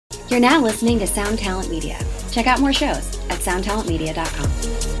You're now listening to Sound Talent Media. Check out more shows at soundtalentmedia.com.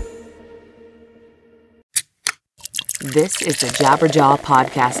 This is the Jabberjaw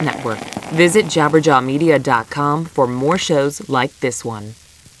Podcast Network. Visit jabberjawmedia.com for more shows like this one.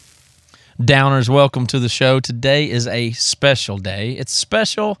 Downers, welcome to the show. Today is a special day. It's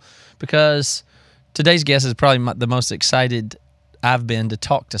special because today's guest is probably the most excited I've been to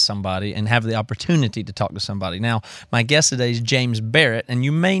talk to somebody and have the opportunity to talk to somebody. Now, my guest today is James Barrett, and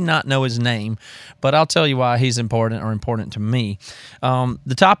you may not know his name, but I'll tell you why he's important or important to me.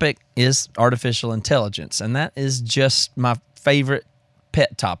 The topic is artificial intelligence, and that is just my favorite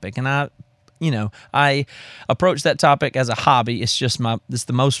pet topic. And I approach that topic as a hobby. It's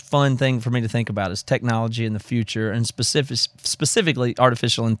the most fun thing for me to think about is technology in the future, and specifically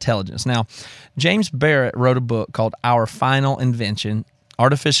artificial intelligence. Now, James Barrett wrote a book called Our Final Invention,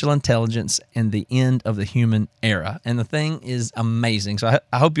 Artificial Intelligence and the End of the Human Era. And the thing is amazing. So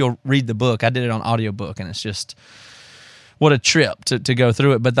I hope you'll read the book. I did it on audiobook, and it's just what a trip to go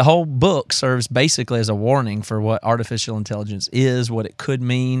through it. But the whole book serves basically as a warning for what artificial intelligence is, what it could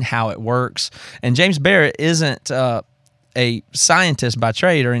mean, how it works. And James Barrett isn't a scientist by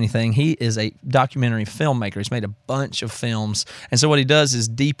trade or anything. He is a documentary filmmaker. He's made a bunch of films. And so what he does is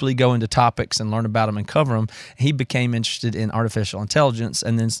deeply go into topics and learn about them and cover them. He became interested in artificial intelligence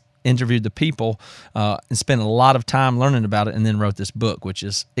and then interviewed the people and spent a lot of time learning about it, and then wrote this book, which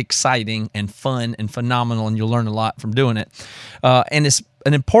is exciting and fun and phenomenal, and you'll learn a lot from doing it. And it's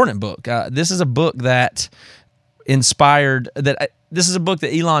an important book. This is a book that inspired this is a book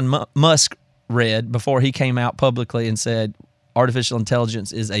that Elon Musk read before he came out publicly and said artificial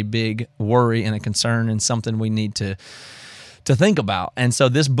intelligence is a big worry and a concern and something we need to think about. And so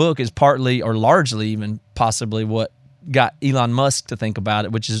this book is partly or largely even possibly what got Elon Musk to think about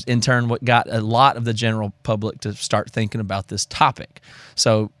it, which is in turn what got a lot of the general public to start thinking about this topic.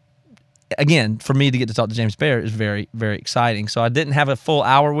 So again, for me to get to talk to James Barrett is very, very exciting. So I didn't have a full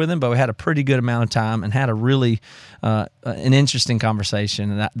hour with him, but we had a pretty good amount of time and had a really an interesting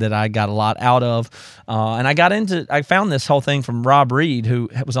conversation that I got a lot out of. And I found this whole thing from Rob Reed, who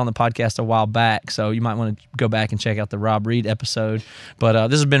was on the podcast a while back. So you might want to go back and check out the Rob Reed episode. But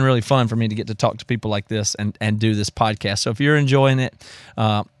this has been really fun for me to get to talk to people like this and do this podcast. So if you're enjoying it,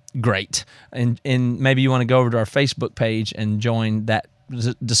 great. And maybe you want to go over to our Facebook page and join that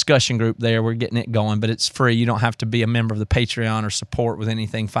discussion group there. We're getting it going, but it's free. You don't have to be a member of the Patreon or support with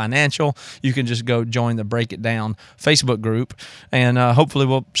anything financial. You can just go join the Break It Down Facebook group, and hopefully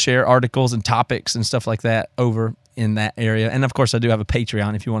we'll share articles and topics and stuff like that over in that area. And of course, I do have a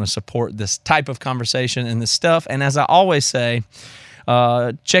Patreon if you want to support this type of conversation and this stuff. And as I always say,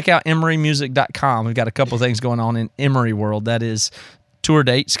 check out emerymusic.com. We've got a couple things going on in Emery world. That is tour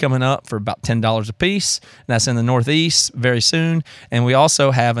dates coming up for about $10 a piece. That's in the Northeast very soon. And we also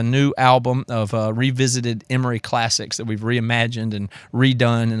have a new album of revisited Emery classics that we've reimagined and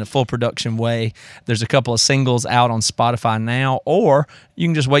redone in a full production way. There's a couple of singles out on Spotify now, or you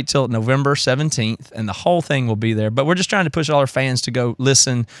can just wait till November 17th and the whole thing will be there. But we're just trying to push all our fans to go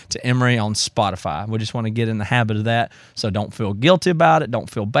listen to Emery on Spotify. We just want to get in the habit of that. So don't feel guilty about it. Don't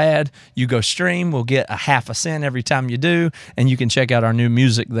feel bad. You go stream. We'll get a half a cent every time you do. And you can check out our new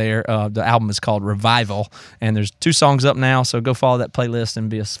music there. The album is called Revival, and there's 2 songs up now, so go follow that playlist and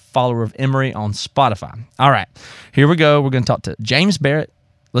be a follower of Emery on Spotify. All right, here we go. We're going to talk to James Barrett.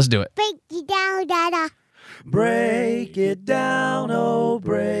 Let's do it. Break it down, Dada. Break it down, oh,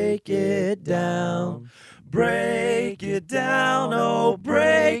 break it down. Break it down, oh,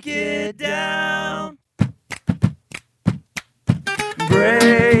 break it down.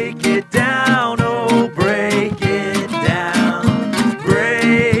 Break it down, oh, break it down.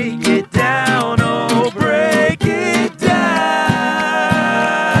 Break it down, oh, break it down.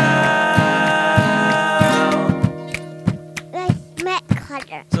 Let's make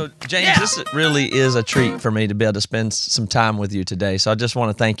cutter. So, James, this really is a treat for me to be able to spend some time with you today. So I just want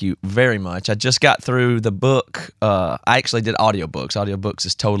to thank you very much. I just got through the book. I actually did audiobooks. Audiobooks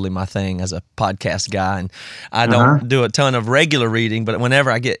is totally my thing as a podcast guy. And I don't do a ton of regular reading, but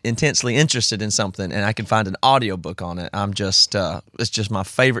whenever I get intensely interested in something and I can find an audiobook on it, I'm just, it's just my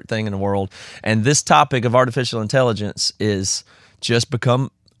favorite thing in the world. And this topic of artificial intelligence is just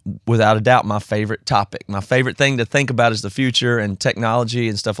become, without a doubt, my favorite topic. My favorite thing to think about is the future and technology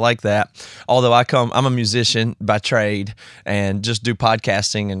and stuff like that. Although I'm a musician by trade and just do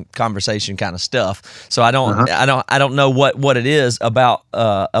podcasting and conversation kind of stuff. So I don't know what it is about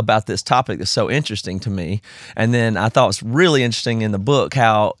this topic that's so interesting to me. And then I thought it was really interesting in the book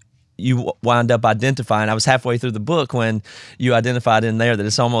how you wind up identifying. I was halfway through the book when you identified in there that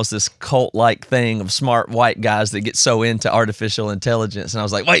it's almost this cult-like thing of smart white guys that get so into artificial intelligence. And I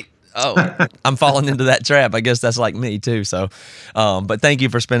was like, wait, Oh, I'm falling into that trap. I guess that's like me too. So, but thank you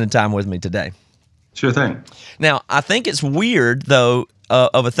for spending time with me today. Sure thing. Now, I think it's weird though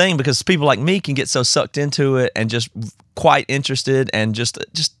of a thing because people like me can get so sucked into it and just quite interested and just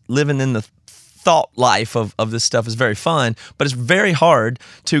living in the thought life of this stuff is very fun, but it's very hard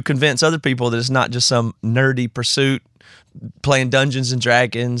to convince other people that it's not just some nerdy pursuit playing Dungeons and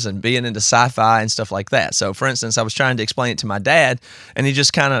Dragons and being into sci-fi and stuff like that. So, for instance, I was trying to explain it to my dad, and he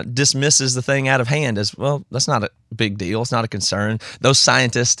just kind of dismisses the thing out of hand as, well, that's not a big deal. It's not a concern. Those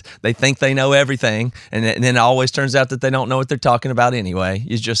scientists, they think they know everything, and then it always turns out that they don't know what they're talking about anyway.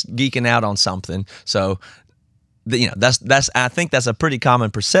 You're just geeking out on something. So, that's I think that's a pretty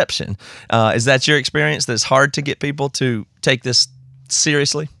common perception. Is that your experience, that it's hard to get people to take this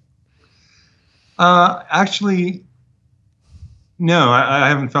seriously? Actually, no, I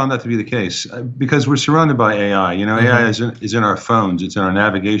haven't found that to be the case because we're surrounded by AI. AI is in our phones. It's in our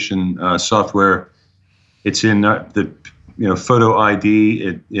navigation software. It's in the photo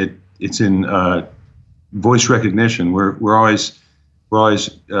ID. It's in voice recognition. We're always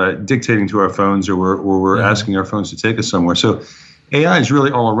dictating to our phones, or we're asking our phones to take us somewhere. So AI is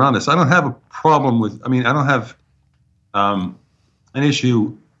really all around us. I don't have a problem with. I mean, I don't have an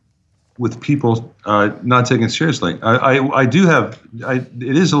issue with people not taking it seriously. I do have.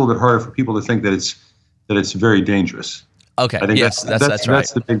 It is a little bit harder for people to think that it's very dangerous. Okay. I think yes, that's right.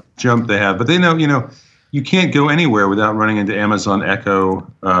 That's the big jump they have. But they know, you can't go anywhere without running into Amazon Echo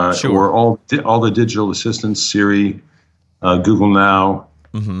Sure. or all the digital assistants, Siri, Google Now.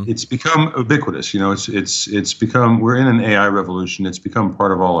 Mm-hmm. It's become ubiquitous. It's become, we're in an AI revolution. It's become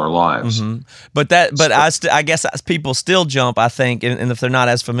part of all our lives. Mm-hmm. But I guess people still jump, I think, and if they're not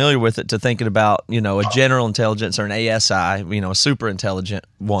as familiar with it, to thinking about, a general intelligence or an ASI, a super intelligent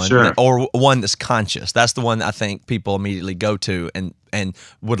one, Sure. or one that's conscious. That's the one that I think people immediately go to and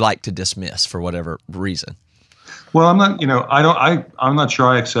would like to dismiss for whatever reason. Well, I'm not, I'm not sure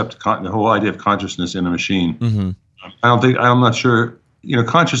I accept the whole idea of consciousness in a machine. Mm-hmm. I'm not sure.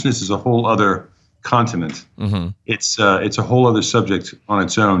 Consciousness is a whole other continent. Mm-hmm. It's a whole other subject on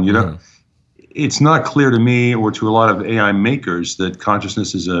its own. It's not clear to me or to a lot of AI makers that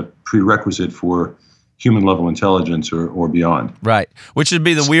consciousness is a prerequisite for human level intelligence or beyond. Right. Which would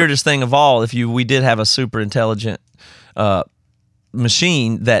be the weirdest thing of all if we did have a super intelligent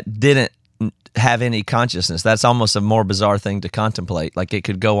machine that didn't have any consciousness. That's almost a more bizarre thing to contemplate. Like it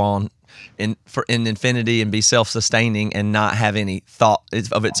could go on in infinity and be self-sustaining and not have any thought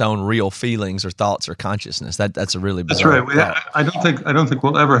of its own real feelings or thoughts or consciousness. That's a really bizarre thought. I don't think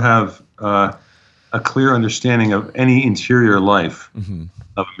we'll ever have a clear understanding of any interior life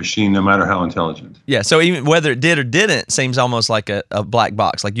of a machine, no matter how intelligent. Yeah. So even whether it did or didn't seems almost like a black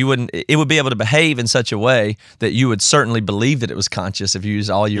box. Like it would be able to behave in such a way that you would certainly believe that it was conscious if you use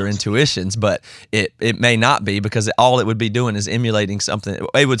all your intuitions, but it may not be, because all it would be doing is emulating something.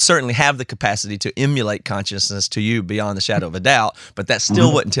 It would certainly have the capacity to emulate consciousness to you beyond the shadow of a doubt, but that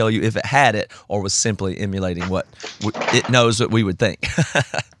still wouldn't tell you if it had it or was simply emulating what it knows what we would think.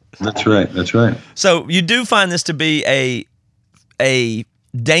 That's right. So you do find this to be a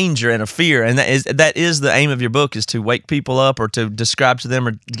danger and a fear, and that is the aim of your book, is to wake people up or to describe to them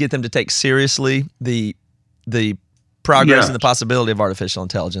or get them to take seriously the progress and the possibility of artificial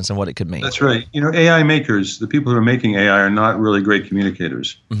intelligence and what it could mean. That's right. AI makers, the people who are making AI, are not really great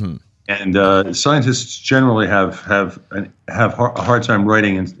communicators, and scientists generally have a hard time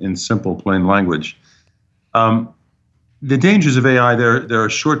writing in simple, plain language. The dangers of AI, there are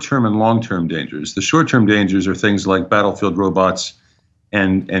short-term and long-term dangers. The short-term dangers are things like battlefield robots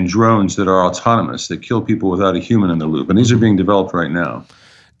and drones that are autonomous, that kill people without a human in the loop. And these are being developed right now.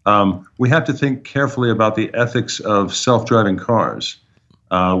 We have to think carefully about the ethics of self-driving cars.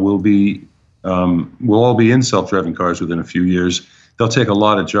 We'll all be in self-driving cars within a few years. They'll take a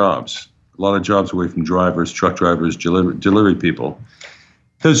lot of jobs away from drivers, truck drivers, delivery people.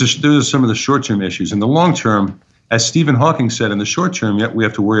 Those are some of the short-term issues. In the long term, as Stephen Hawking said, in the short term, we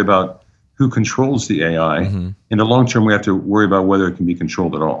have to worry about who controls the AI. In the long term, we have to worry about whether it can be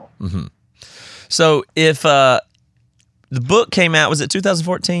controlled at all. So if the book came out, was it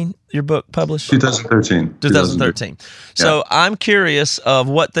 2014, your book published? 2013. So I'm curious of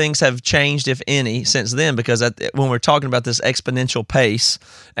what things have changed, if any, since then, because when we're talking about this exponential pace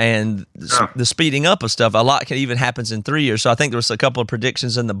and the speeding up of stuff, a lot even happens in 3 years. So I think there was a couple of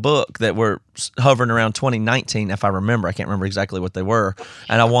predictions in the book that were hovering around 2019, if I remember. I can't remember exactly what they were.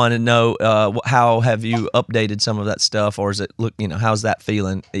 And I want to know, how have you updated some of that stuff, or is it how's that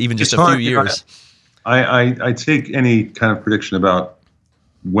feeling, even just a few years? I take any kind of prediction about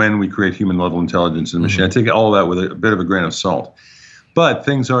when we create human level intelligence in a machine. I take all that with a bit of a grain of salt. But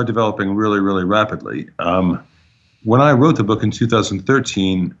things are developing really, really rapidly. When I wrote the book in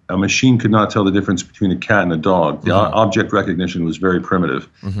 2013, a machine could not tell the difference between a cat and a dog. The object recognition was very primitive.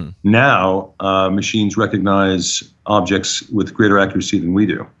 Now, machines recognize objects with greater accuracy than we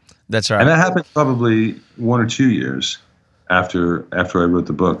do. That's right. And that happened probably 1 or 2 years after I wrote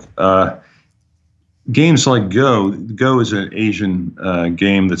the book. Games like Go is an Asian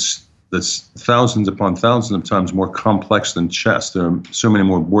game that's thousands upon thousands of times more complex than chess. There are so many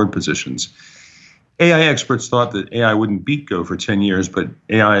more board positions. AI experts thought that AI wouldn't beat Go for 10 years, but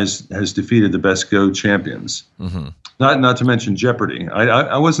AI has defeated the best Go champions. Not to mention Jeopardy.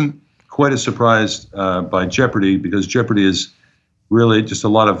 I wasn't quite as surprised by Jeopardy, because Jeopardy is really just a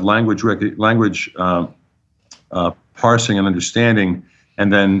lot of language parsing and understanding,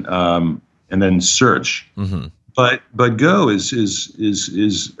 and then search. But Go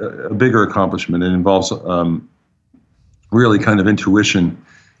is a bigger accomplishment. It involves really kind of intuition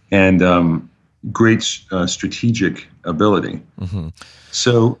and great strategic ability.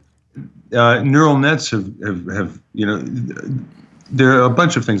 So neural nets have there are a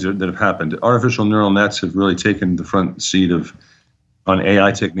bunch of things that have happened. Artificial neural nets have really taken the front seat on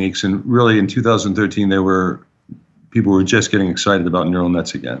AI techniques, and really in 2013 people were just getting excited about neural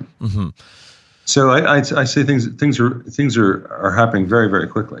nets again. So I say things are happening very, very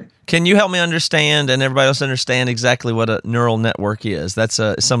quickly. Can you help me understand, and everybody else understand, exactly what a neural network is? That's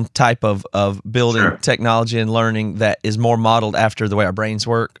some type of building technology and learning that is more modeled after the way our brains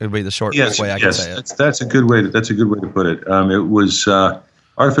work. It would be the shortest way I can say it. That's a good way to put it. It was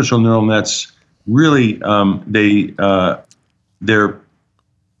artificial neural nets. Really,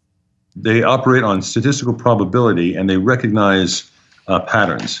 they operate on statistical probability, and they recognize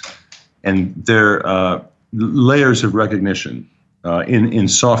patterns. And they're layers of recognition in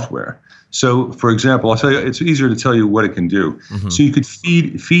software. So, for example, I'll tell you, it's easier to tell you what it can do. So you could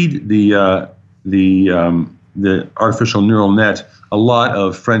feed the artificial neural net a lot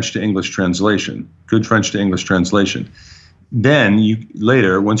of French to English translation, good French to English translation. Then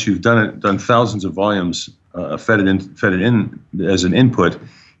later, once you've done thousands of volumes, fed it in as an input,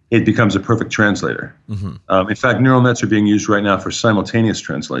 it becomes a perfect translator. In fact, neural nets are being used right now for simultaneous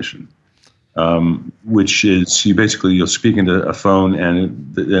translation. Which is you'll speak into a phone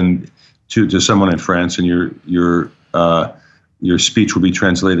and to someone in France, and your speech will be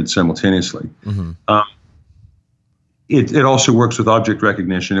translated simultaneously. It also works with object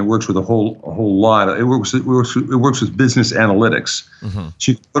recognition. It works with a whole lot. It works with business analytics.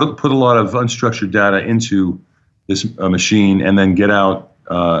 So you put a lot of unstructured data into this machine, and then get out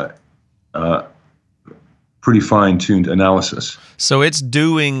pretty fine-tuned analysis. So it's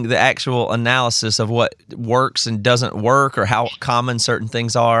doing the actual analysis of what works and doesn't work, or how common certain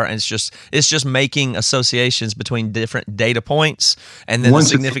things are, and it's just making associations between different data points, and then the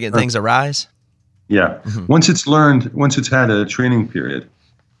significant things arise. Yeah. Once it's had a training period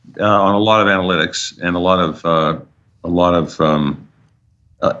on a lot of analytics and a lot of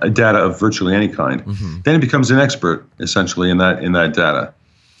data of virtually any kind, then it becomes an expert essentially in that data,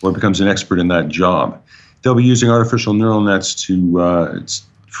 or it becomes an expert in that job. They'll be using artificial neural nets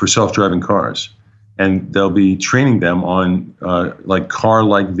for self-driving cars, and they'll be training them on like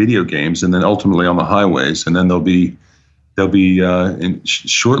car-like video games, and then ultimately on the highways. And then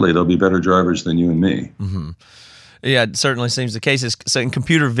shortly they'll be better drivers than you and me. Yeah, it certainly seems the case. So, in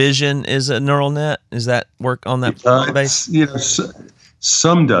computer vision is a neural net. Is that work on that base?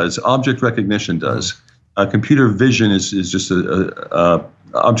 Some does. Object recognition does. Computer vision is just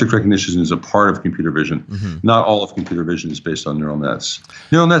object recognition is a part of computer vision. Not all of computer vision is based on neural nets.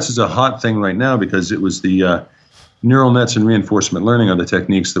 Neural nets is a hot thing right now because it was the neural nets and reinforcement learning are the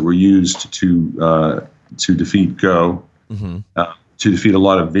techniques that were used to defeat Go, to defeat a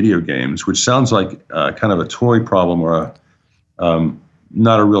lot of video games, which sounds like kind of a toy problem or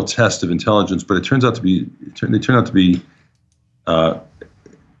not a real test of intelligence, but they turn out to be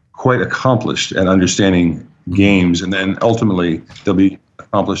quite accomplished at understanding games, and then ultimately they'll be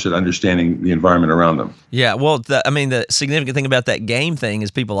accomplished at understanding the environment around them. Yeah, well, the significant thing about that game thing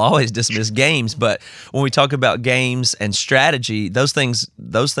is people always dismiss games, but when we talk about games and strategy, those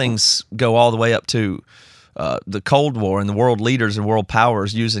things go all the way up to the Cold War and the world leaders and world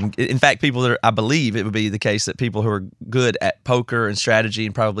powers using. In fact, people that I believe it would be the case that people who are good at poker and strategy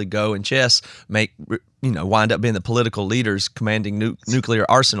and probably Go and chess wind up being the political leaders commanding nuclear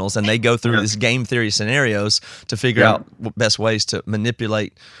arsenals, and they go through this game theory scenarios to figure out best ways to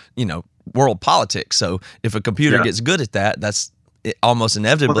manipulate, world politics. So if a computer gets good at that, that's almost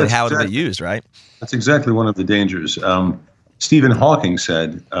inevitably how it'll be used, right? That's exactly one of the dangers. Stephen Hawking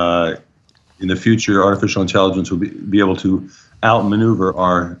said in the future, artificial intelligence will be able to outmaneuver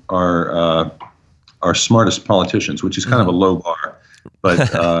our smartest politicians, which is kind of a low bar.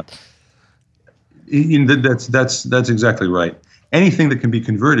 But that's exactly right. Anything that can be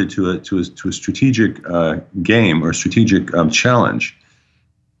converted to a strategic game or strategic challenge.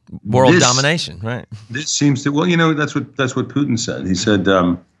 World domination, right? This seems to, that's what Putin said. He said,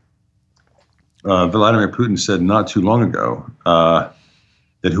 Vladimir Putin said not too long ago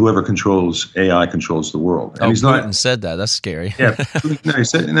that whoever controls AI controls the world. And Putin said that. That's scary. Yeah, he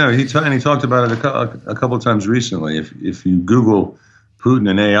said he talked about it a couple of times recently. If you Google Putin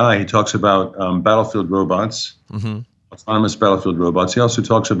and AI, he talks about battlefield robots, autonomous battlefield robots. He also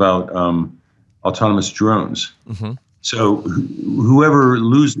talks about autonomous drones. So whoever's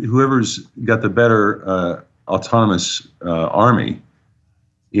got the better autonomous army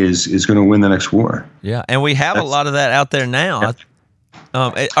is going to win the next war. Yeah, and we have a lot of that out there now. Yeah.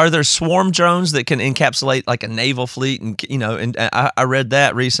 Are there swarm drones that can encapsulate like a naval fleet? And I read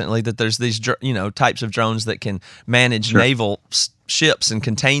that recently, that there's these types of drones that can manage naval ships and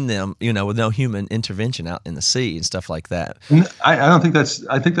contain them, with no human intervention out in the sea and stuff like that. I don't think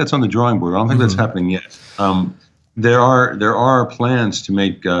I think that's on the drawing board. I don't think that's happening yet. There are plans to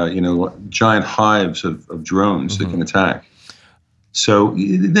make giant hives of drones that can attack. So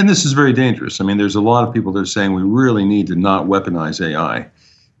then this is very dangerous. I mean, there's a lot of people that are saying we really need to not weaponize AI.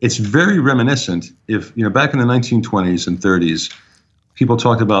 It's very reminiscent if, back in the 1920s and 30s, people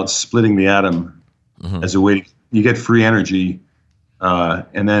talked about splitting the atom as a way you get free energy,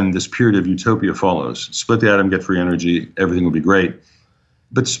 and then this period of utopia follows. Split the atom, get free energy, everything will be great.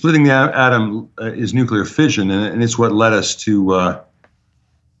 But splitting the atom is nuclear fission, and it's what led us to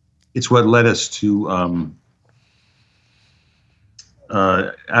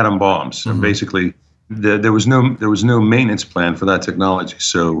atom bombs. And basically, there was no maintenance plan for that technology.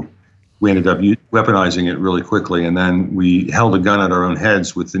 So we ended up weaponizing it really quickly, and then we held a gun at our own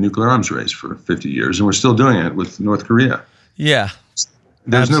heads with the nuclear arms race for 50 years, and we're still doing it with North Korea. Yeah.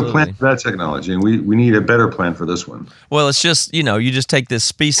 There's no plan for that technology, and we need a better plan for this one. Well, it's just, you just take this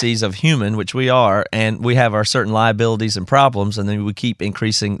species of human, which we are, and we have our certain liabilities and problems, and then we keep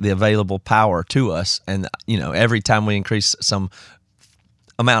increasing the available power to us. And, every time we increase some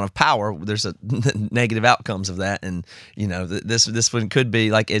amount of power, there's a negative outcomes of that. And this one could be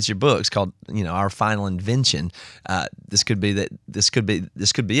like, it's your book, it's called Our Final Invention. This could be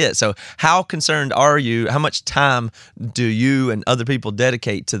it. So how concerned are you? How much time do you and other people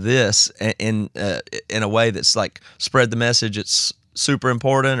dedicate to this in a way that's like spread the message it's super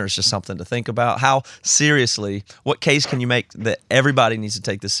important, or it's just something to think about? How seriously, what case can you make that everybody needs to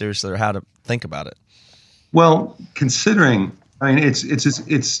take this seriously, or how to think about it? Well, considering, I mean, it's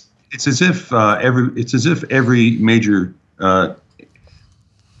as if every major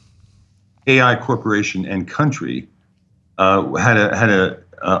AI corporation and country had a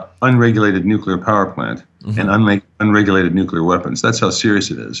unregulated nuclear power plant and unregulated nuclear weapons. That's how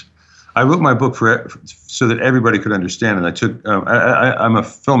serious it is. I wrote my book so that everybody could understand, and I took. I'm a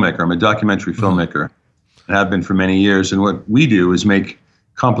filmmaker. I'm a documentary filmmaker, and have been for many years. And what we do is make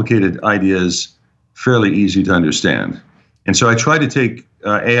complicated ideas fairly easy to understand. And so I try to take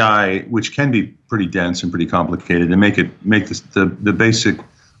AI, which can be pretty dense and pretty complicated, and make the basic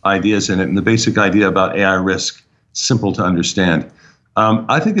ideas in it and the basic idea about AI risk simple to understand.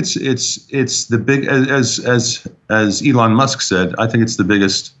 I think it's the big, as Elon Musk said, I think it's the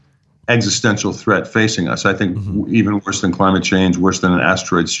biggest existential threat facing us. I think even worse than climate change, worse than an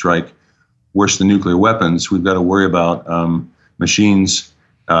asteroid strike, worse than nuclear weapons, we've got to worry about machines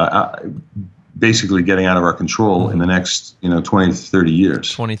basically getting out of our control in the next 20 to 30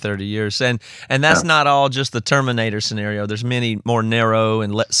 years. 20, 30 years. And that's not all just the Terminator scenario. There's many more narrow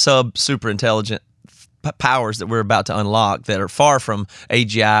and super intelligent powers that we're about to unlock that are far from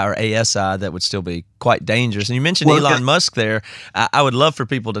AGI or ASI that would still be quite dangerous. And you mentioned Elon Musk there. I would love for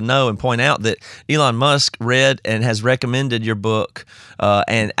people to know and point out that Elon Musk read and has recommended your book.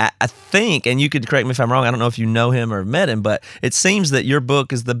 And I think, and you could correct me if I'm wrong, I don't know if you know him or met him, but it seems that your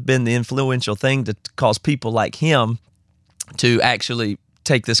book has been the influential thing to cause people like him to actually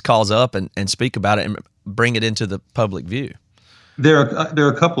take this cause up and speak about it and bring it into the public view. There are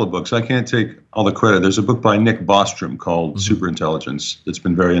a couple of books. I can't take all the credit. There's a book by Nick Bostrom called Superintelligence that's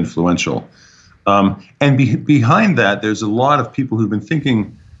been very influential. And behind that, there's a lot of people who've been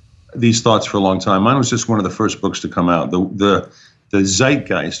thinking these thoughts for a long time. Mine was just one of the first books to come out. The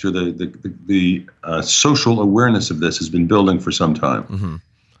zeitgeist or the social awareness of this has been building for some time.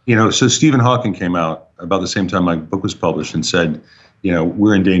 So Stephen Hawking came out about the same time my book was published and said,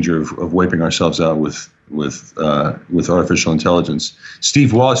 we're in danger of wiping ourselves out with artificial intelligence. Steve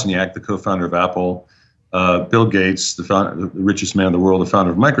Wozniak, the co-founder of Apple, Bill Gates, the richest man in the world, the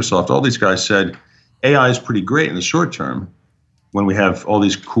founder of Microsoft, all these guys said AI is pretty great in the short term when we have all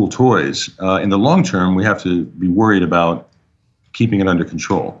these cool toys. In the long term, we have to be worried about keeping it under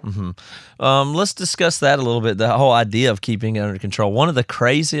control. Let's discuss that a little bit, the whole idea of keeping it under control. One of the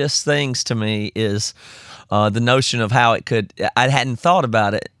craziest things to me is the notion of how it could, I hadn't thought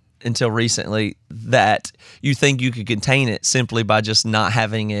about it until recently, that you think you could contain it simply by just not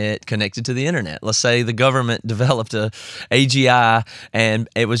having it connected to the internet. Let's say the government developed a AGI and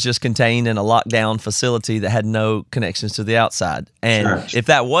it was just contained in a lockdown facility that had no connections to the outside. And if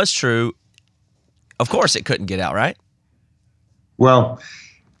that was true, of course it couldn't get out, right? Well,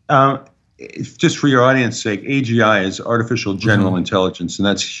 just for your audience's sake, AGI is artificial general intelligence, and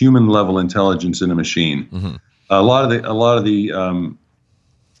that's human level intelligence in a machine. A lot of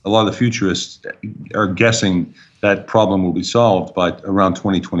the futurists are guessing that problem will be solved by around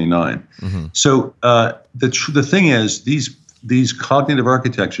 2029. So the thing is, these cognitive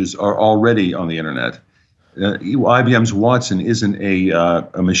architectures are already on the internet. IBM's Watson isn't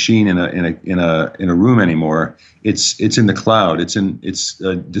a machine in a room anymore. It's in the cloud. It's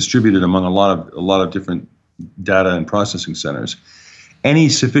distributed among a lot of different data and processing centers. Any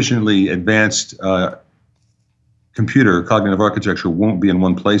sufficiently advanced computer cognitive architecture won't be in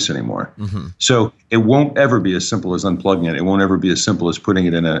one place anymore. So it won't ever be as simple as unplugging it. It won't ever be as simple as putting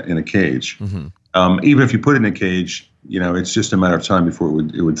it in a cage. Even if you put it in a cage, it's just a matter of time before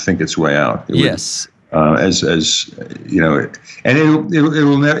it would think its way out. Yes. As you know, and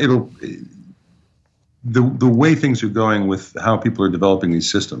it'll the way things are going with how people are developing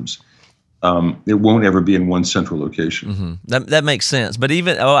these systems, it won't ever be in one central location. That makes sense. But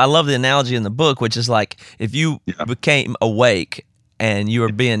I love the analogy in the book, which is like if you became awake and you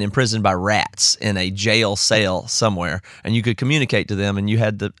were being imprisoned by rats in a jail cell somewhere, and you could communicate to them, and you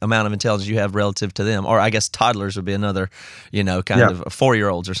had the amount of intelligence you have relative to them, or I guess toddlers would be another, kind of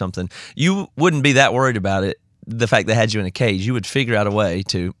 4-year-olds or something. You wouldn't be that worried about it. The fact they had you in a cage, you would figure out a way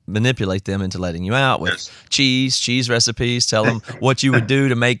to manipulate them into letting you out with cheese recipes, tell them what you would do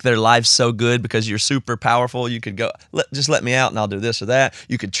to make their life so good because you're super powerful. You could go, just let me out and I'll do this or that.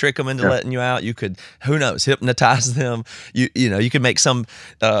 You could trick them into letting you out. You could, who knows, hypnotize them. You could make some,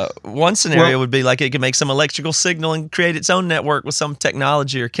 one scenario would be like it could make some electrical signal and create its own network with some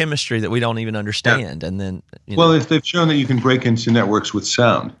technology or chemistry that we don't even understand. And then, if they've shown that you can break into networks with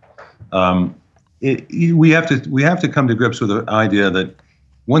sound, we have to come to grips with the idea that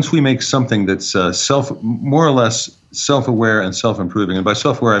once we make something that's more or less self-aware and self-improving, and by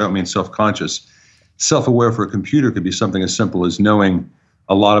self-aware I don't mean self-conscious. Self-aware for a computer could be something as simple as knowing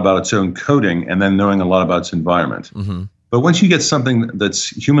a lot about its own coding and then knowing a lot about its environment. But once you get something that's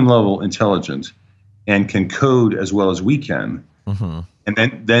human-level intelligent and can code as well as we can, and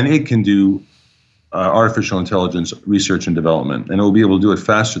then it can do artificial intelligence research and development, and it will be able to do it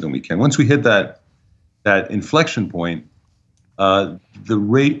faster than we can. Once we hit that inflection point, the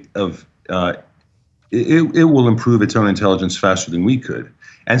rate of it will improve its own intelligence faster than we could.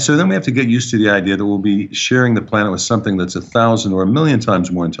 And so then we have to get used to the idea that we'll be sharing the planet with something that's 1,000 or 1,000,000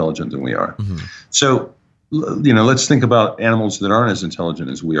 times more intelligent than we are. So, let's think about animals that aren't as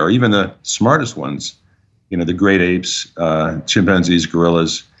intelligent as we are. Even the smartest ones, the great apes, chimpanzees,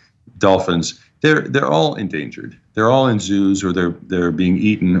 gorillas, dolphins. They're all endangered. They're all in zoos, or they're being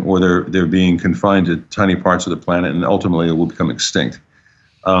eaten, or they're being confined to tiny parts of the planet, and ultimately it will become extinct.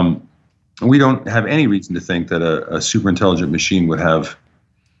 We don't have any reason to think that a super intelligent machine would have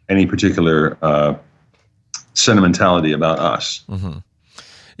any particular sentimentality about us.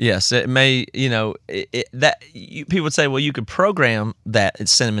 Yes, it may, people would say, well, you could program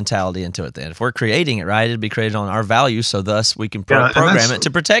its sentimentality into it then. If we're creating it, right, it'd be created on our values, so thus we can program it to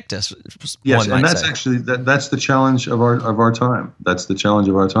protect us. Yes, and that's actually, that's the challenge of our time. That's the challenge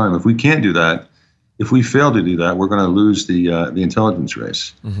of our time. If we can't do that, if we fail to do that, we're going to lose the intelligence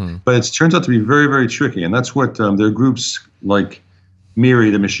race. But it turns out to be very, very tricky, and that's what there are groups like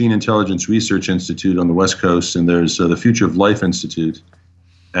MIRI, the Machine Intelligence Research Institute on the West Coast, and there's the Future of Life Institute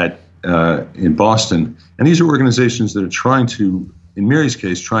in Boston, and these are organizations that are trying to, in MIRI's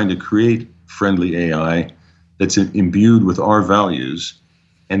case, trying to create friendly AI that's imbued with our values,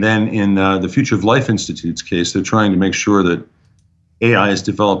 and then in the Future of Life Institute's case, they're trying to make sure that AI is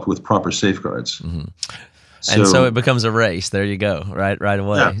developed with proper safeguards. And so it becomes a race. There you go, right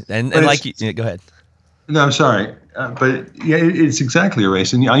away. Yeah. And like you, go ahead. No, I'm sorry, but yeah, it's exactly a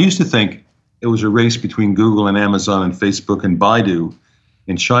race. And I used to think it was a race between Google and Amazon and Facebook and Baidu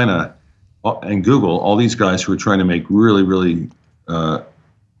in China, and Google, all these guys who are trying to make really, really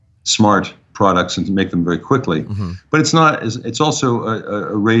smart products and to make them very quickly. But it's not. It's also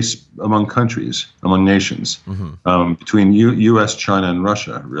a race among countries, among nations, between U.S., China, and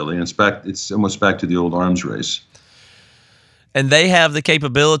Russia. Really, and it's almost back to the old arms race. And they have the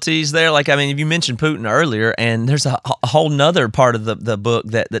capabilities there. Like, I mean, you mentioned Putin earlier, and there's a whole nother part of the book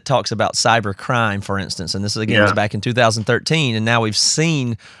that talks about cyber crime, for instance. And this, again, was back in 2013. And now we've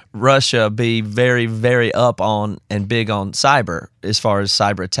seen Russia be very, very up on and big on cyber as far as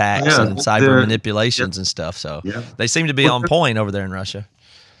cyber attacks and cyber manipulations and stuff. So they seem to be on point over there in Russia.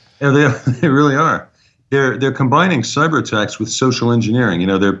 Yeah, they really are. They're combining cyber attacks with social engineering. You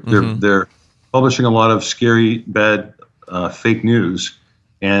know, they're publishing a lot of scary, bad fake news,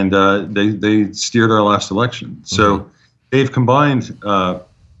 and they steered our last election. So they've combined,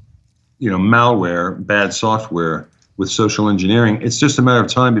 malware, bad software, with social engineering. It's just a matter of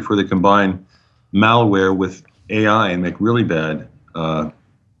time before they combine malware with AI and make really bad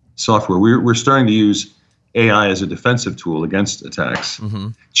software. We're starting to use AI as a defensive tool against attacks.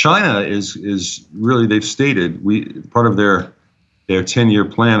 China is really, they've stated part of their 10-year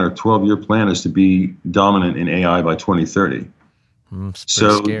plan or 12-year plan is to be dominant in AI by 2030.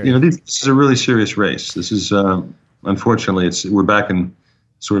 So, scary. This is a really serious race. This is, unfortunately, we're back in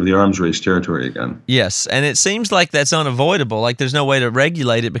sort of the arms race territory again. Yes, and it seems like that's unavoidable. Like, there's no way to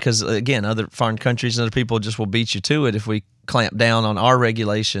regulate it because, again, other foreign countries and other people just will beat you to it if we clamp down on our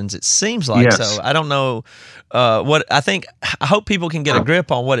regulations. It seems like so. I don't know what I think. I hope people can get a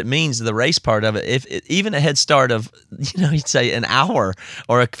grip on what it means, the race part of it. If even a head start of, you'd say an hour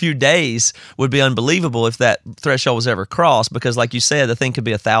or a few days would be unbelievable if that threshold was ever crossed, because like you said, the thing could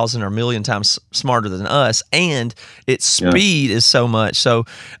be 1,000 or 1,000,000 times smarter than us, and its speed is so much. So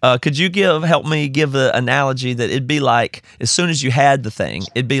could you help me give the analogy that it'd be like, as soon as you had the thing,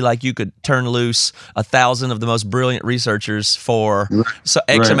 it'd be like you could turn loose 1,000 of the most brilliant researchers for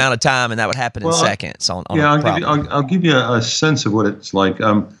X amount of time, and that would happen in seconds on a problem. I'll give you a sense of what it's like.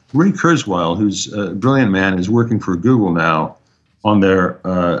 Ray Kurzweil, who's a brilliant man, is working for Google now on their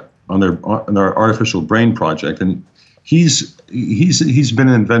artificial brain project, and he's been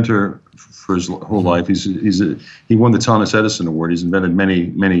an inventor for his whole life. He won the Thomas Edison Award. He's invented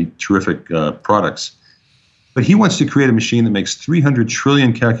many terrific products, but he wants to create a machine that makes 300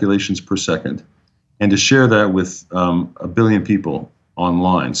 trillion calculations per second, and to share that with 1 billion people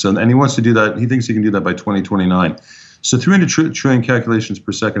online. So, and he wants to do that. He thinks he can do that by 2029. So 300 trillion calculations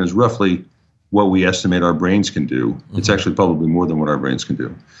per second is roughly what we estimate our brains can do. It's actually probably more than what our brains can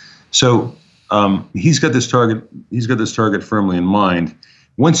do. So he's got this target. He's got this target firmly in mind.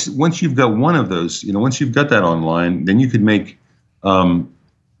 Once you've got one of those, once you've got that online, then you could make,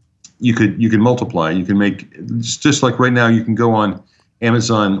 you can multiply. You can make, just like right now, you can go on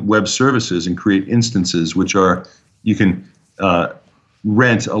Amazon Web Services and create instances, which are, you can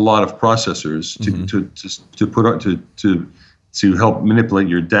rent a lot of processors to put on to help manipulate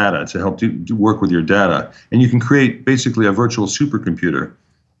your data, to help do work with your data, and you can create basically a virtual supercomputer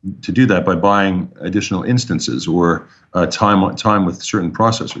to do that by buying additional instances or time with certain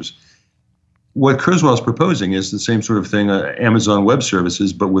processors. What Kurzweil is proposing is the same sort of thing, Amazon Web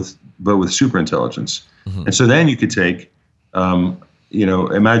Services, but with superintelligence. And so then you could take,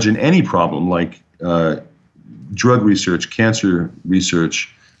 imagine any problem like drug research, cancer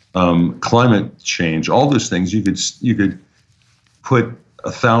research, climate change, all those things. You could put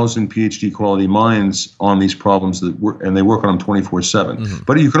 1,000 PhD quality minds on these problems and they work on them 24/7.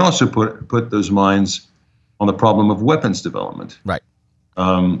 But you can also put those minds on the problem of weapons development. Right.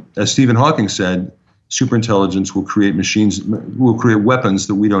 As Stephen Hawking said, superintelligence will create weapons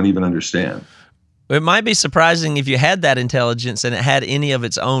that we don't even understand. It might be surprising if you had that intelligence and it had any of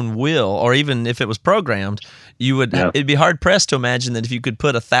its own will, or even if it was programmed, it'd be hard pressed to imagine that if you could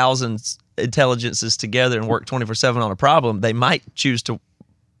put 1,000 intelligences together and work 24/7 on a problem, they might choose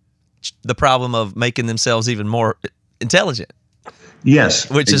the problem of making themselves even more intelligent. Yes,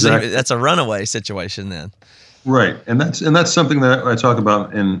 which exactly. That's a runaway situation then. Right, and that's something that I talk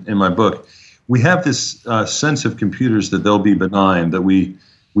about in my book. We have this sense of computers that they'll be benign, that we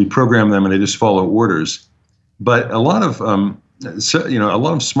program them and they just follow orders. But a lot of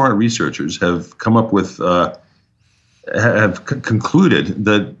smart researchers have come up with concluded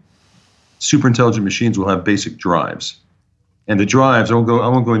that superintelligent machines will have basic drives, and the drives. I won't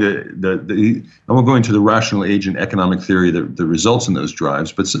go into the rational agent economic theory that results in those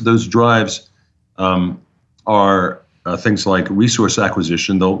drives. But those drives are things like resource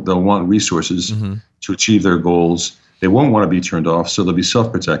acquisition. They'll want resources to achieve their goals. They won't want to be turned off, so they'll be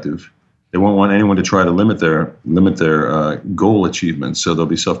self-protective. They won't want anyone to try to limit their goal achievements, so they'll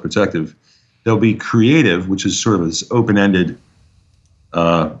be self-protective. They'll be creative, which is sort of this open-ended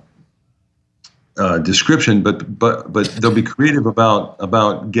description, but they'll be creative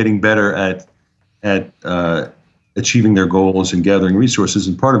about getting better at achieving their goals and gathering resources.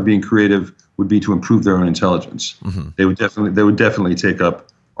 And part of being creative would be to improve their own intelligence. Mm-hmm. They would definitely take up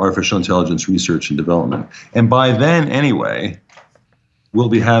artificial intelligence research and development. And by then, anyway, we'll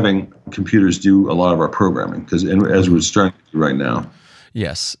be having computers do a lot of our programming, as we're starting to do right now.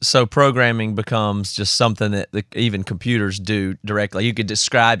 Yes. So programming becomes just something that even computers do directly. You could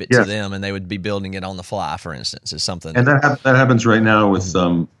describe it to them, and they would be building it on the fly, for instance. Is something. And that happens right now with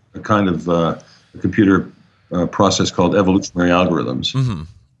a kind of a computer process called evolutionary algorithms.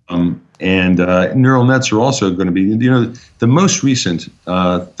 Mm-hmm. And neural nets are also going to be, the most recent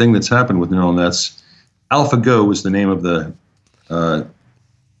thing that's happened with neural nets. AlphaGo was the name of the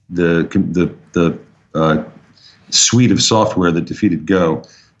suite of software that defeated Go.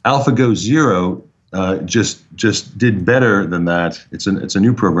 AlphaGo Zero just did better than that. It's a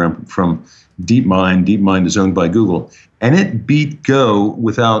new program from DeepMind. DeepMind is owned by Google, and it beat Go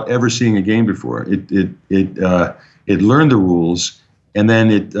without ever seeing a game before. It learned the rules, and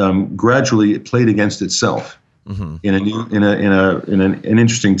then it gradually played against itself in an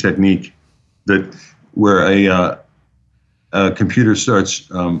interesting technique where a computer starts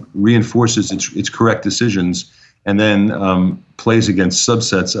reinforces its correct decisions, and then plays against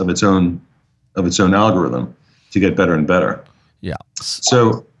subsets of its own algorithm to get better and better. Yeah.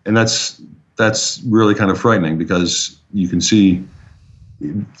 So, and that's really kind of frightening, because you can see,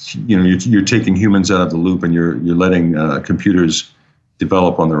 you're taking humans out of the loop, and you're letting computers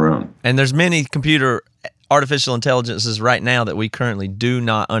develop on their own. And there's many artificial intelligences right now that we currently do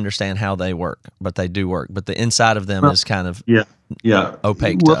not understand how they work, but they do work. But the inside of them is kind of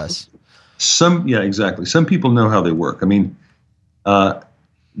opaque to us. Exactly. Some people know how they work. I mean, the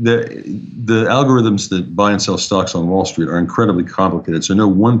algorithms that buy and sell stocks on Wall Street are incredibly complicated, so no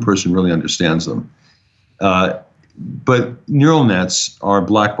one person really understands them. But neural nets are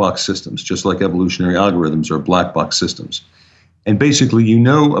black box systems, just like evolutionary algorithms are black box systems. And basically, you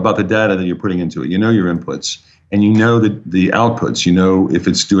know about the data that you're putting into it. You know your inputs, and you know the outputs. You know if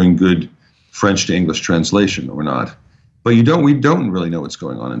it's doing good French to English translation or not. But we don't really know what's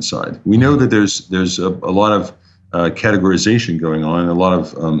going on inside. We know that there's a lot of categorization going on, a lot of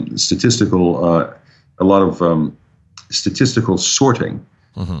statistical sorting.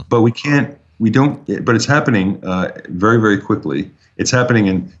 Mm-hmm. But it's happening very, very quickly. It's happening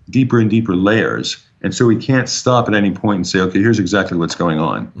in deeper and deeper layers. And so we can't stop at any point and say, okay, here's exactly what's going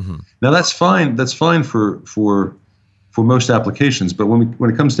on. Mm-hmm. Now that's fine. That's fine for most applications. But when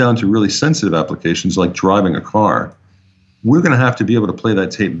it comes down to really sensitive applications like driving a car, we're going to have to be able to play that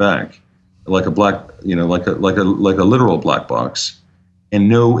tape back like a literal black box, and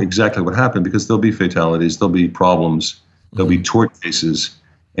know exactly what happened, because there'll be fatalities, there'll be problems, there'll be tort cases,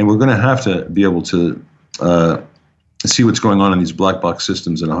 and we're going to have to be able to see what's going on in these black box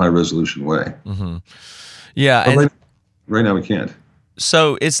systems in a high resolution way. Mm-hmm. Yeah, but right now we can't.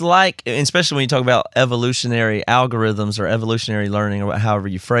 So it's like, especially when you talk about evolutionary algorithms or evolutionary learning, or however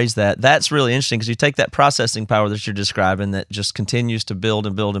you phrase that, that's really interesting, because you take that processing power that you're describing that just continues to build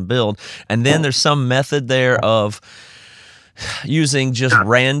and build and build, and then there's some method there of using just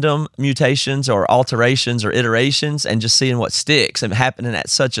random mutations or alterations or iterations and just seeing what sticks, and happening at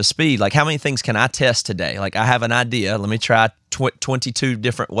such a speed. Like, how many things can I test today? Like, I have an idea, let me try 22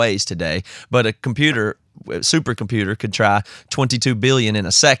 different ways today, but a supercomputer could try 22 billion in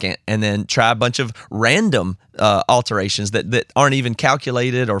a second, and then try a bunch of random alterations that aren't even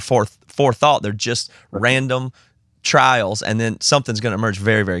calculated or forethought. They're just random trials, and then something's going to emerge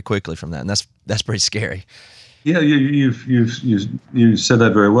very, very quickly from that, and that's pretty scary. Yeah, you said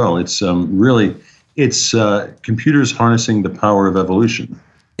that very well. It's really computers harnessing the power of evolution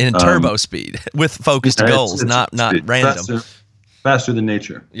in turbo speed with focused goals, not random. Faster than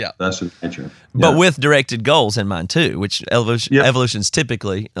nature. Yeah. Faster than nature. But with directed goals in mind too, which evolution's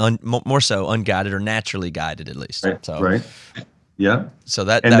typically more so unguided or naturally guided, at least. Right. So, right. Yeah. So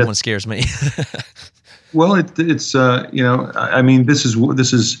that one scares me. Well, it's I mean,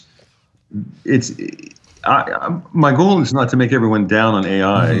 my goal is not to make everyone down on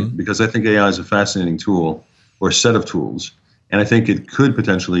AI, because I think AI is a fascinating tool or set of tools, and I think it could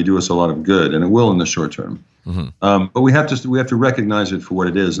potentially do us a lot of good, and it will in the short term. Mm-hmm. But we have to recognize it for what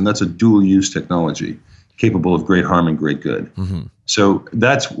it is, and that's a dual-use technology capable of great harm and great good. Mm-hmm. So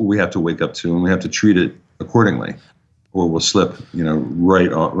that's what we have to wake up to, and we have to treat it accordingly, or we'll slip,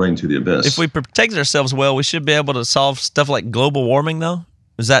 right into the abyss. If we protect ourselves well, we should be able to solve stuff like global warming, though.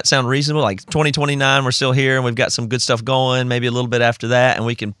 Does that sound reasonable? Like 2029, we're still here, and we've got some good stuff going. Maybe a little bit after that, and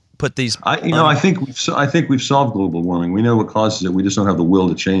we can put these. I think we've solved global warming. We know what causes it. We just don't have the will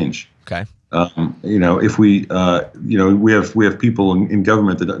to change. Okay. If we, we have people in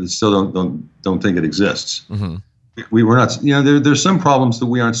government that still don't think it exists. Mm-hmm. We're not. There's some problems that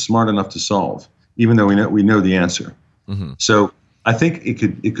we aren't smart enough to solve, even though we know the answer. Mm-hmm. So I think it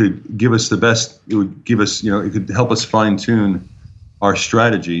could give us the best. It would give us, it could help us fine tune our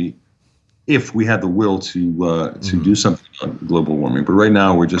strategy if we had the will to do something about global warming. But right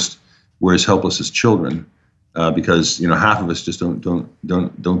now we're as helpless as children. Because half of us just don't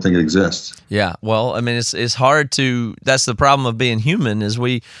think it exists. Yeah, well, I mean, it's hard to. That's the problem of being human is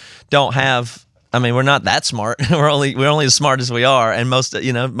we don't have. I mean, we're not that smart. We're only as smart as we are, and most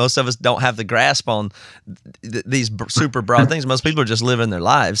of us don't have the grasp on these super broad things. Most people are just living their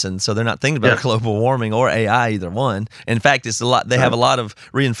lives, and so they're not thinking about global warming or AI, either one. In fact, it's a lot. They have a lot of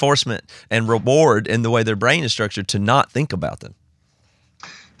reinforcement and reward in the way their brain is structured to not think about them.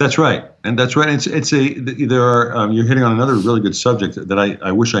 That's right, and that's right. You're hitting on another really good subject that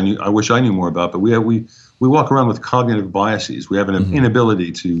I wish I knew more about. But we walk around with cognitive biases. We have an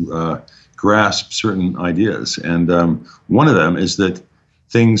inability to grasp certain ideas, and one of them is that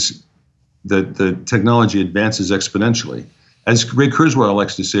the technology advances exponentially. As Ray Kurzweil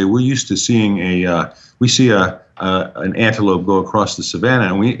likes to say, we're used to seeing an antelope go across the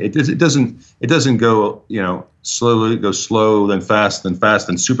savannah, and it doesn't go slowly. It goes slow, then fast, then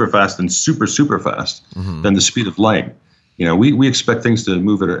super fast, then super fast, than the speed of light. We expect things to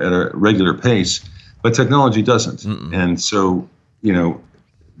move at a regular pace, but technology doesn't. And so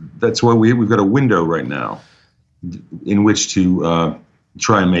that's why we've got a window right now in which to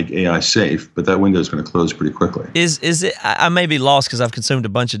try and make AI safe, but that window is going to close pretty quickly. Is it? I may be lost because I've consumed a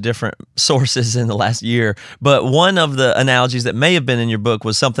bunch of different sources in the last year, but one of the analogies that may have been in your book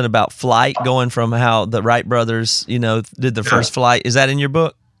was something about flight, going from how the Wright brothers, did the first flight. Is that in your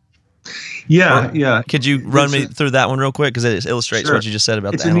book? Yeah. Could you run me through that one real quick because it illustrates what you just said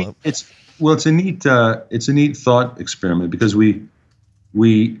about the antelope? It's a neat thought experiment because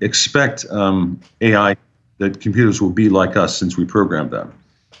we expect AI that computers will be like us since we programmed them.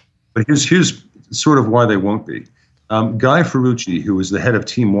 But here's sort of why they won't be. Guy Ferrucci, who is the head of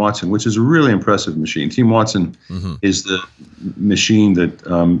Team Watson, which is a really impressive machine. Team Watson is the machine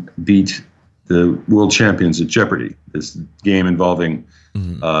that beat the world champions at Jeopardy, this game involving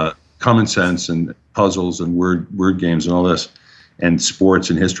common sense and puzzles and word games and all this, and sports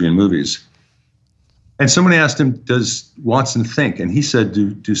and history and movies. And somebody asked him, does Watson think? And he said,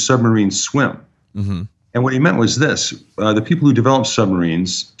 do submarines swim? Mm-hmm. And what he meant was this. The people who developed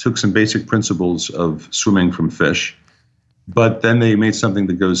submarines took some basic principles of swimming from fish, but then they made something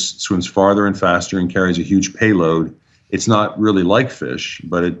that swims farther and faster and carries a huge payload. It's not really like fish,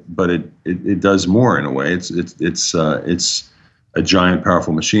 but it does more in a way. It's a giant,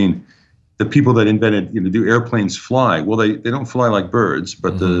 powerful machine. The people that invented, do airplanes fly? Well, they don't fly like birds,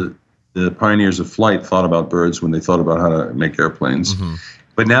 but the pioneers of flight thought about birds when they thought about how to make airplanes. Mm-hmm.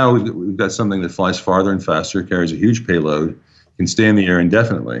 But now we've got something that flies farther and faster, carries a huge payload, can stay in the air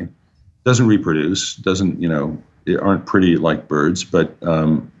indefinitely, doesn't reproduce, aren't pretty like birds, but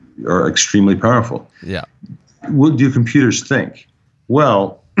are extremely powerful. Yeah. What do computers think?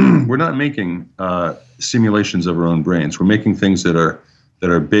 Well, we're not making simulations of our own brains. We're making things that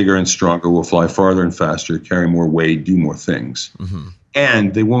are bigger and stronger, will fly farther and faster, carry more weight, do more things. Mm-hmm.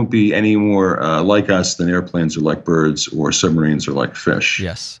 And they won't be any more like us than airplanes are like birds or submarines are like fish.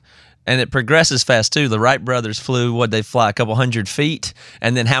 Yes. And it progresses fast, too. The Wright brothers flew, they fly a couple hundred feet?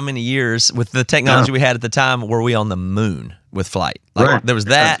 And then how many years, with the technology we had at the time, were we on the moon with flight? There was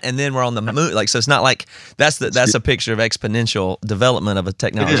that, and then we're on the moon. So it's not like, that's a picture of exponential development of a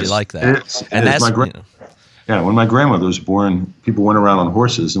technology like that. When my grandmother was born, people went around on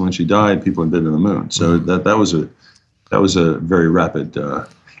horses, and when she died, people had been to the moon. So that was a very rapid,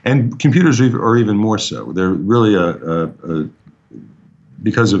 and computers are even more so. They're really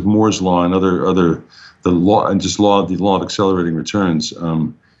because of Moore's law and the law of accelerating returns.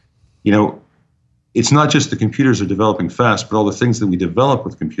 It's not just the computers are developing fast, but all the things that we develop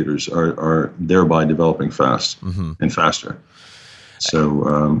with computers are thereby developing fast and faster.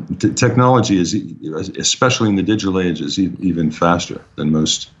 So technology is, especially in the digital age, is even faster than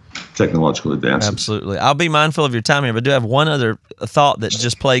most technological advances. Absolutely. I'll be mindful of your time here, but I do have one other thought that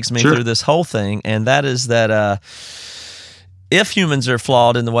just plagues me through this whole thing, and that is that if humans are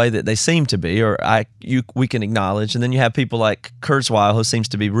flawed in the way that they seem to be, we can acknowledge, and then you have people like Kurzweil, who seems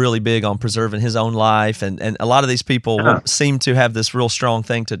to be really big on preserving his own life, and a lot of these people seem to have this real strong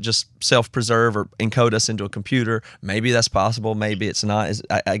thing to just self-preserve or encode us into a computer. Maybe that's possible, maybe it's not.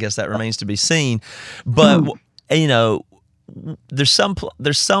 I guess that remains to be seen. But, there's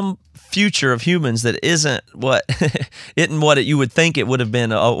some future of humans that isn't what you would think it would have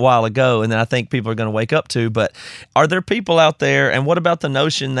been a while ago, and then I think people are going to wake up to. But are there people out there, and what about the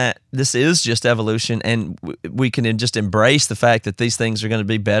notion that this is just evolution, and we can just embrace the fact that these things are going to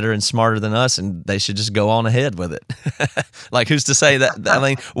be better and smarter than us, and they should just go on ahead with it? Like, who's to say that? I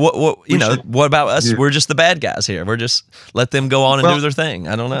mean, what about us? Yeah. We're just the bad guys here. We're just let them go on and do their thing.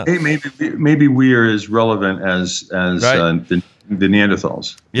 I don't know. Maybe we are as relevant as right. The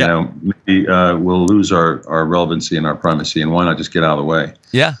Neanderthals. Yeah. Maybe we'll lose our relevancy and our primacy, and why not just get out of the way?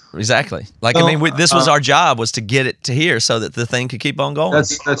 Yeah, exactly. Like, this was our job, was to get it to here so that the thing could keep on going.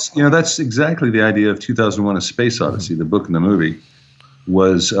 That's exactly the idea of 2001: A Space Odyssey. The book and the movie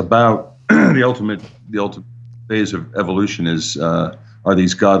was about the ultimate phase of evolution are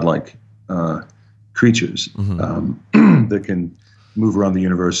these godlike creatures that can move around the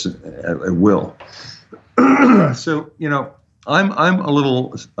universe at will. So, I'm a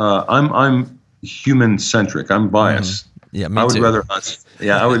little I'm human centric. I'm biased. Yeah, me I would too. rather us.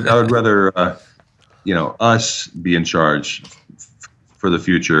 Yeah, I would rather us be in charge for the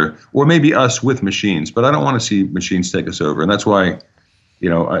future, or maybe us with machines. But I don't want to see machines take us over, and that's why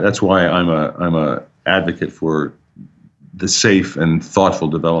I'm a advocate for the safe and thoughtful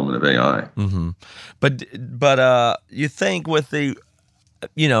development of AI. Mm-hmm. But you think with the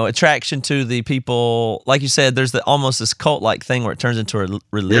attraction to the people, like you said, there's almost this cult-like thing where it turns into a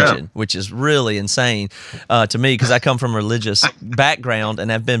religion, which is really insane to me, because I come from a religious background and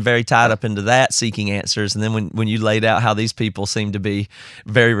have been very tied up into that, seeking answers. And then when you laid out how these people seem to be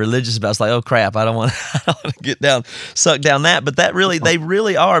very religious about it, it's like, oh crap, I don't want to get sucked down that. But they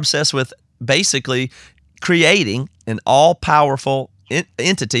really are obsessed with basically creating an all-powerful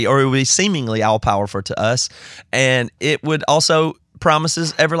entity, or it would be seemingly all-powerful to us, and it would also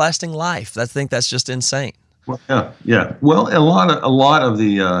promises everlasting life. I think that's just insane. Well, yeah. Well, a lot of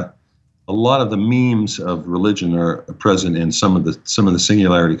the memes of religion are present in some of the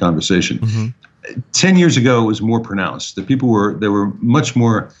singularity conversation. Mm-hmm. 10 years ago, it was more pronounced. There were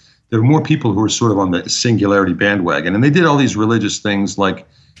more people who were sort of on the singularity bandwagon, and they did all these religious things, like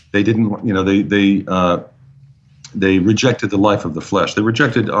they didn't, they rejected the life of the flesh. They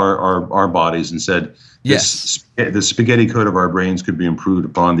rejected our bodies and said, yes, the spaghetti code of our brains could be improved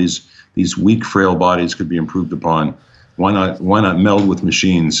upon. These weak, frail bodies could be improved upon. Why not meld with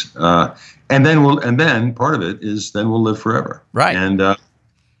machines? And then part of it is then we'll live forever. Right. And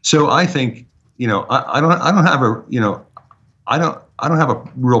so I think I don't have a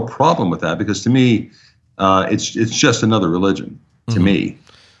real problem with that, because to me it's just another religion to me.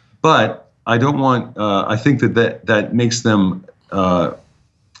 But I don't want. I think that makes them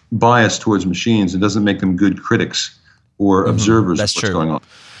biased towards machines and doesn't make them good critics or observers of what's going on.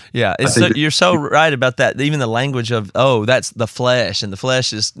 Yeah, you're so right about that. Even the language of, that's the flesh, and the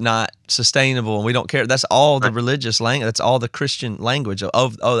flesh is not sustainable, and we don't care. That's all the religious language. That's all the Christian language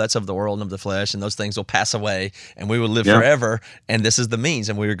of that's of the world and of the flesh, and those things will pass away, and we will live forever. And this is the means,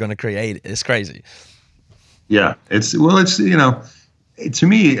 and we were going to create it. It's crazy. Yeah, it's to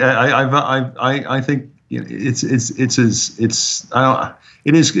me, I think it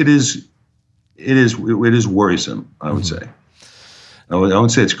is worrisome, I would say. I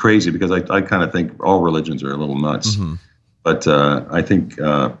wouldn't say it's crazy, because I kind of think all religions are a little nuts. Mm-hmm. But I think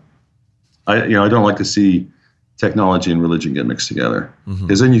I don't like to see technology and religion get mixed together,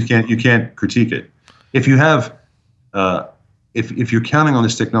 because then you can't critique it. If you have if you're counting on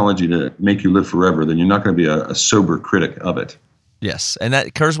this technology to make you live forever, then you're not going to be a sober critic of it. Yes, and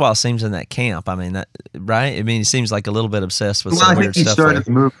that Kurzweil seems in that camp. I mean, right? I mean, he seems like a little bit obsessed with some weird stuff. He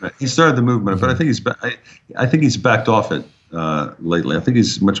started the movement, but I think he's backed off it lately. I think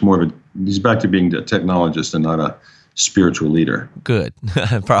he's much more of he's back to being a technologist and not a spiritual leader. Good,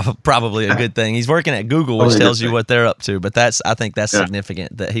 probably a good thing. He's working at Google, which tells you what they're up to. But I think that's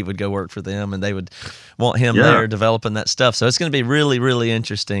significant that he would go work for them, and they would want him there developing that stuff. So it's going to be really, really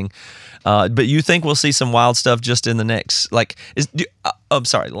interesting. But you think we'll see some wild stuff just in the next, I'm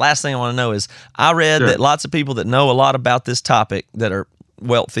sorry. Last thing I want to know is, I read that lots of people that know a lot about this topic, that are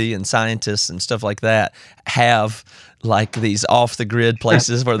wealthy and scientists and stuff like that, have like these off the grid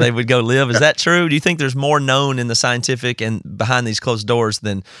places where they would go live. Is that true? Do you think there's more known in the scientific and behind these closed doors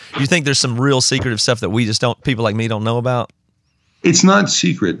than, do you think there's some real secretive stuff that we just people like me don't know about? It's not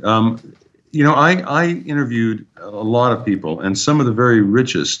secret. I interviewed a lot of people, and some of the very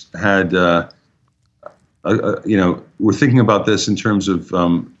richest had, were thinking about this in terms of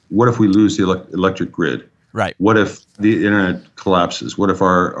what if we lose the electric grid? Right. What if the internet collapses? What if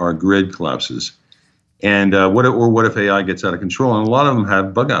our grid collapses? And what if AI gets out of control? And a lot of them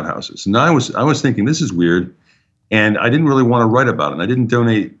have bug out houses. And I was thinking, this is weird. And I didn't really want to write about it. And I didn't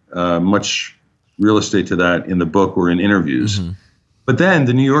donate much real estate to that in the book or in interviews. Mm-hmm. But then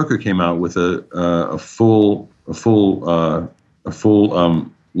the New Yorker came out with a full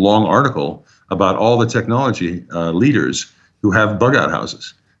long article about all the technology leaders who have bug out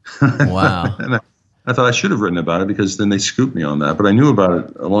houses. Wow. And I thought I should have written about it, because then they scooped me on that. But I knew about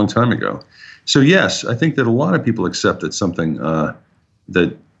it a long time ago. So yes, I think that a lot of people accept that something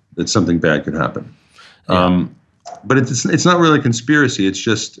that something bad could happen. Yeah. But it's not really a conspiracy. It's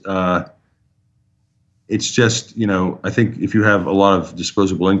just I think if you have a lot of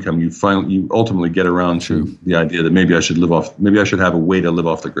disposable income, you ultimately get around to the idea that maybe I should have a way to live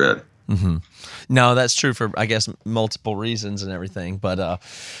off the grid. Mm-hmm. No, that's true for, I guess, multiple reasons and everything. But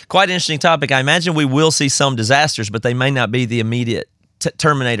quite an interesting topic. I imagine we will see some disasters, but they may not be the immediate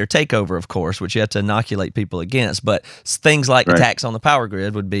Terminator takeover, of course, which you have to inoculate people against. But things like attacks on the power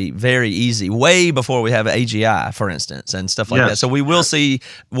grid would be very easy, way before we have AGI, for instance, and stuff like that. So we will see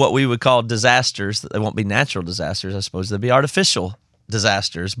what we would call disasters. They won't be natural disasters, I suppose. They'll be artificial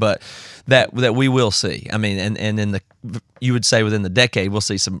disasters, but that we will see. I mean, and in you would say within the decade, we'll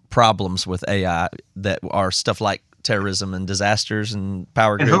see some problems with AI that are stuff like terrorism and disasters and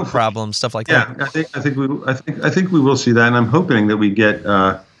power grid problems, stuff like that. Yeah, I think we will see that, and I'm hoping that we get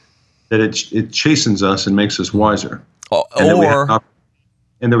that it chastens us and makes us wiser, and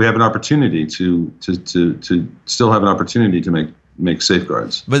that we have an opportunity to still have an opportunity to make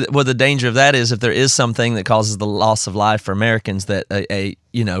safeguards. But the danger of that is if there is something that causes the loss of life for Americans, that a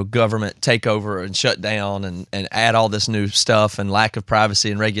government takeover and shut down and add all this new stuff and lack of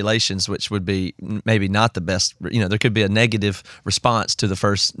privacy and regulations, which would be maybe not the best. There could be a negative response to the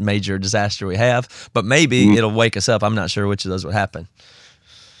first major disaster we have, but maybe it'll wake us up. I'm not sure which of those would happen.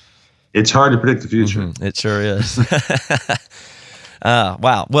 It's hard to predict the future. Mm-hmm. It sure is.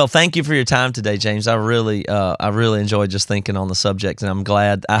 Wow. Well, thank you for your time today, James. I really enjoyed just thinking on the subject, and I'm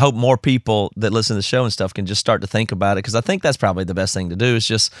glad. I hope more people that listen to the show and stuff can just start to think about it, because I think that's probably the best thing to do, is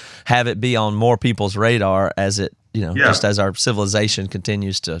just have it be on more people's radar as it, just as our civilization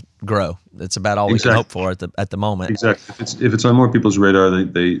continues to grow. It's about all we can hope for at the moment. Exactly. If it's on more people's radar,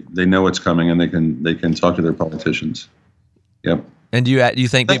 they know what's coming, and they can talk to their politicians. Yep. And do you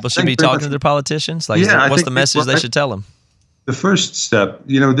think people should be talking to their politicians? What's the message they should tell them? The first step,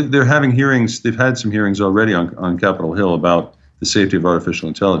 they're having hearings. They've had some hearings already on Capitol Hill about the safety of artificial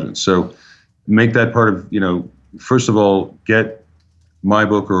intelligence. So make that part of, first of all, get my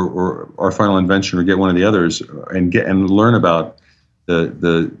book or Our Final Invention, or get one of the others, and learn about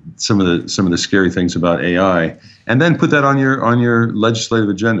some of the scary things about AI, and then put that on your legislative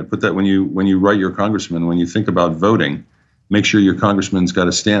agenda. Put that when you write your congressman, when you think about voting, make sure your congressman's got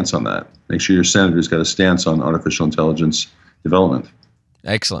a stance on that. Make sure your senator's got a stance on artificial intelligence development.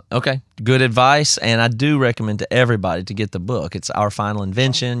 Excellent. Okay. Good advice. And I do recommend to everybody to get the book. It's Our Final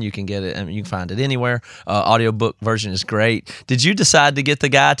Invention. You can get it. You can find it anywhere. Audiobook version is great. Did you decide to get the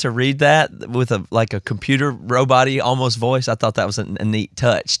guy to read that with a computer robot-y almost voice? I thought that was a neat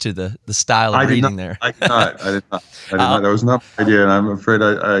touch to the style of reading there. I did not. That was not my idea. And I'm afraid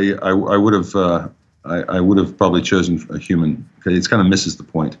I would have probably chosen a human, because it kind of misses the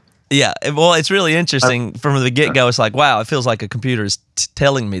point. Yeah, well, it's really interesting from the get-go. It's like, wow, it feels like a computer is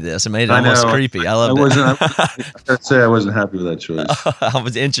telling me this. It made it almost creepy. I loved it. I gotta say, I wasn't happy with that choice. I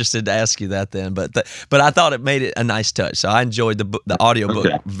was interested to ask you that then, but I thought it made it a nice touch. So I enjoyed the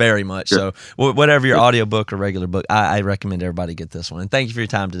audiobook very much. Good. So whatever your audiobook or regular book, I recommend everybody get this one. And thank you for your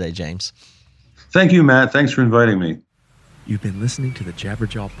time today, James. Thank you, Matt. Thanks for inviting me. You've been listening to the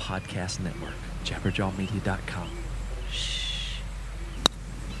Jabberjaw Podcast Network, jabberjawmedia.com.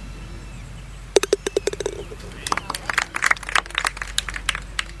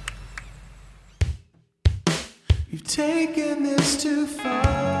 You've taken this too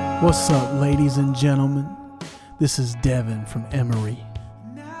far. What's up, ladies and gentlemen? This is Devin from Emory.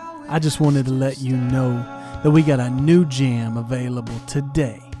 I just wanted to let you know that we got a new jam available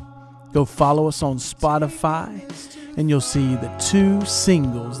today. Go follow us on Spotify, and you'll see the 2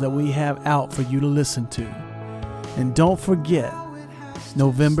 singles that we have out for you to listen to. And don't forget,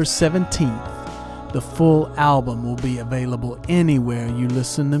 November 17th, the full album will be available anywhere you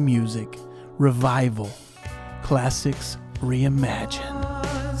listen to music. Revival. Classics reimagined.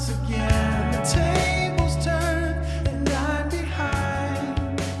 Once again, the tables turn, and I'm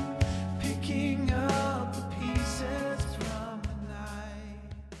behind, picking up the pieces from the night.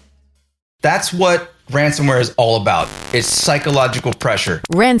 That's what ransomware is all about. It's psychological pressure.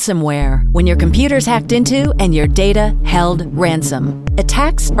 Ransomware, when your computer's hacked into and your data held ransom.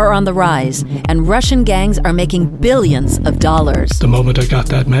 Attacks are on the rise, and Russian gangs are making billions of dollars. The moment I got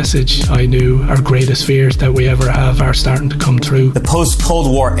that message, I knew our greatest fears that we ever have are starting to come true. The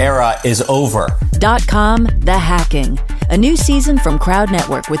post-Cold War era is over. .com The Hacking. A new season from Crowd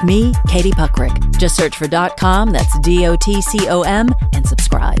Network with me, Katie Puckrick. Just search for .com, that's DOTCOM, and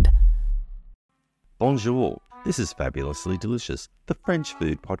subscribe. Bonjour, this is Fabulously Delicious, the French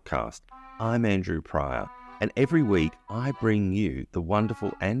food podcast. I'm Andrew Pryor, and every week I bring you the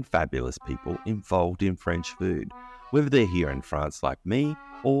wonderful and fabulous people involved in French food, whether they're here in France like me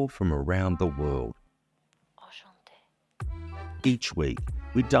or from around the world. Each week,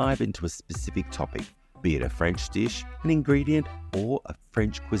 we dive into a specific topic, be it a French dish, an ingredient, or a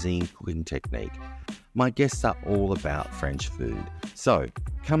French cuisine cooking technique. My guests are all about French food, so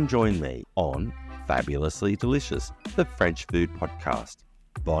come join me on Fabulously Delicious, the French food podcast.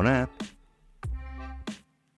 Bon app!